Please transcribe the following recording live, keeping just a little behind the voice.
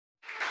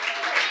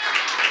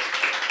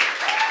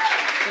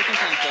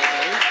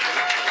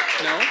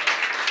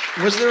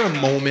Was there a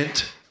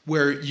moment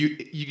where you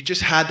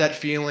just had that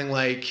feeling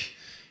like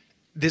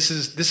this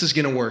is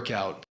gonna work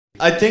out?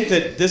 I think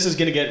that this is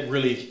gonna get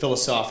really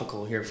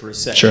philosophical here for a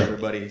second, Sure.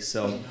 everybody.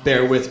 So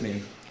bear with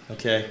me,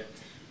 okay?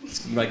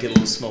 It might get a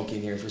little smoky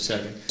in here for a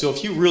second. So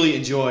if you really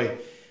enjoy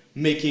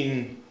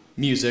making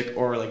music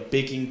or like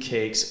baking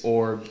cakes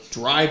or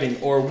driving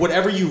or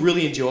whatever you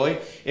really enjoy,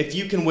 if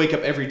you can wake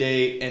up every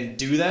day and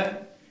do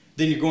that,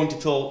 then you're going to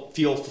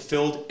feel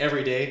fulfilled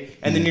every day,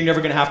 and then you're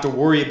never going to have to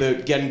worry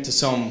about getting to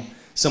some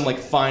like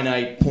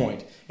finite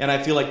point. And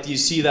I feel like you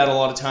see that a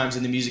lot of times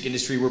in the music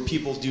industry where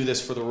people do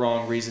this for the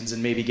wrong reasons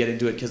and maybe get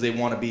into it because they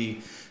want to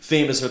be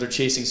famous or they're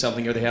chasing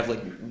something or they have like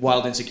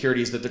wild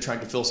insecurities that they're trying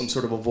to fill some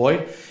sort of a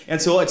void.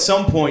 And so at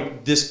some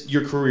point,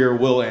 your career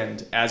will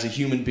end as a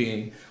human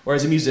being or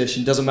as a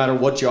musician. Doesn't matter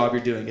what job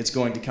you're doing, it's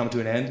going to come to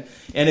an end.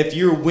 And if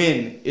your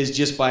win is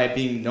just by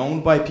being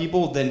known by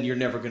people, then you're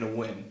never going to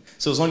win.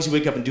 So as long as you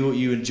wake up and do what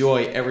you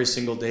enjoy every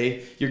single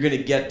day, you're going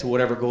to get to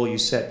whatever goal you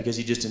set because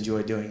you just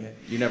enjoy doing it.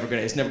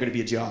 It's never going to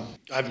be a job.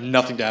 I have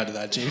nothing to add to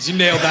that, James. You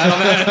nailed that on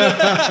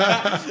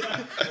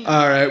that.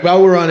 All right.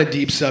 Well, we're on a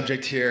deep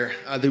subject here.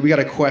 We got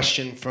a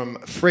question from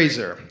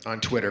Fraser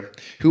on Twitter,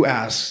 who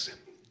asks,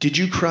 "Did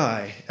you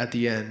cry at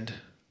the end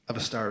of A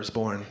Star Is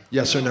Born?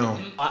 Yes or no?"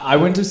 I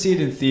went to see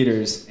it in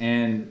theaters,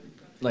 and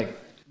like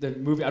the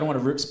movie, I don't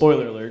want to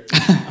spoiler alert.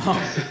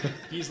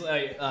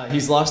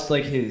 He's lost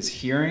like his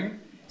hearing.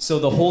 So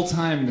the whole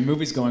time the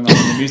movie's going on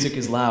and the music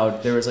is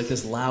loud, there was like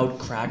this loud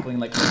crackling,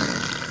 like,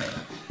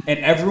 and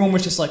everyone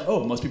was just like,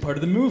 "Oh, it must be part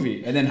of the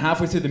movie." And then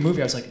halfway through the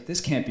movie, I was like,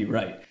 "This can't be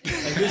right.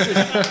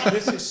 Like,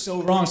 this is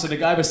so wrong." So the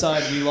guy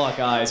beside me lock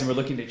eyes, and we're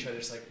looking at each other,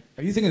 just like,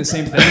 "Are you thinking the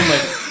same thing?"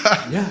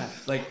 Like, yeah,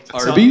 like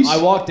Arby's. So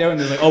I walked out, and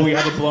they're like, "Oh, we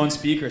have a blown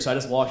speaker." So I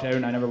just walked out,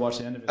 and I never watched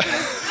the end of it.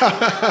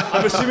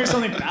 I'm assuming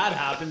something bad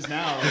happens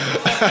now.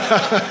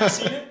 Have you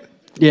seen it?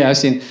 Yeah, I've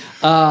seen.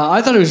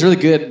 I thought it was really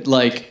good.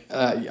 Like,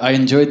 I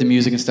enjoyed the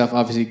music and stuff.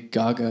 Obviously,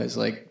 Gaga is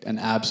like an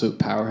absolute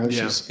powerhouse.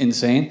 Yeah. She's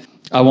insane.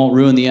 I won't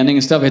ruin the ending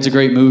and stuff. It's a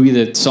great movie.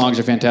 The songs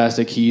are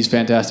fantastic. He's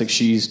fantastic.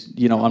 She's,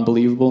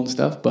 unbelievable and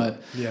stuff.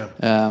 But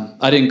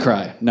I didn't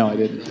cry. No, I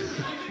didn't.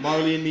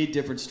 Marley and Me,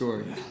 different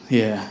story.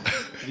 Yeah.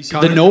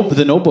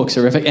 The Notebook's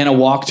horrific. And A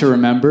Walk to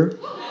Remember.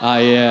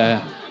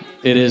 It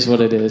is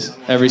what it is.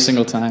 Every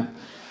single time.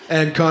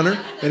 And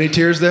Connor, any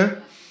tears there?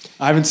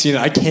 I haven't seen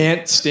it. I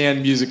can't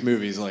stand music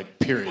movies, like,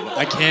 period.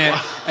 I can't,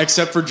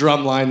 except for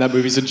Drumline. That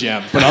movie's a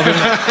gem. But other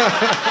than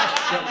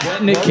that...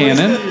 Nick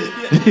Cannon.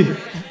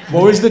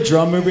 What was the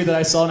drum movie that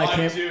I saw and I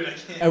can't...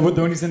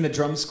 When he's in the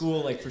drum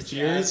school, like, for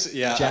years? Jazz,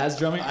 yeah. Jazz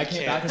drumming? I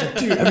came back and was like,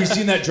 "Dude, have you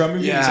seen that drum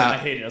movie?" Yeah. He's like, "I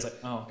hate it." I was like,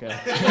 "Oh, okay."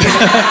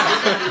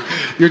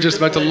 You're just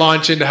about to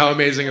launch into how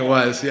amazing it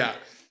was. Yeah.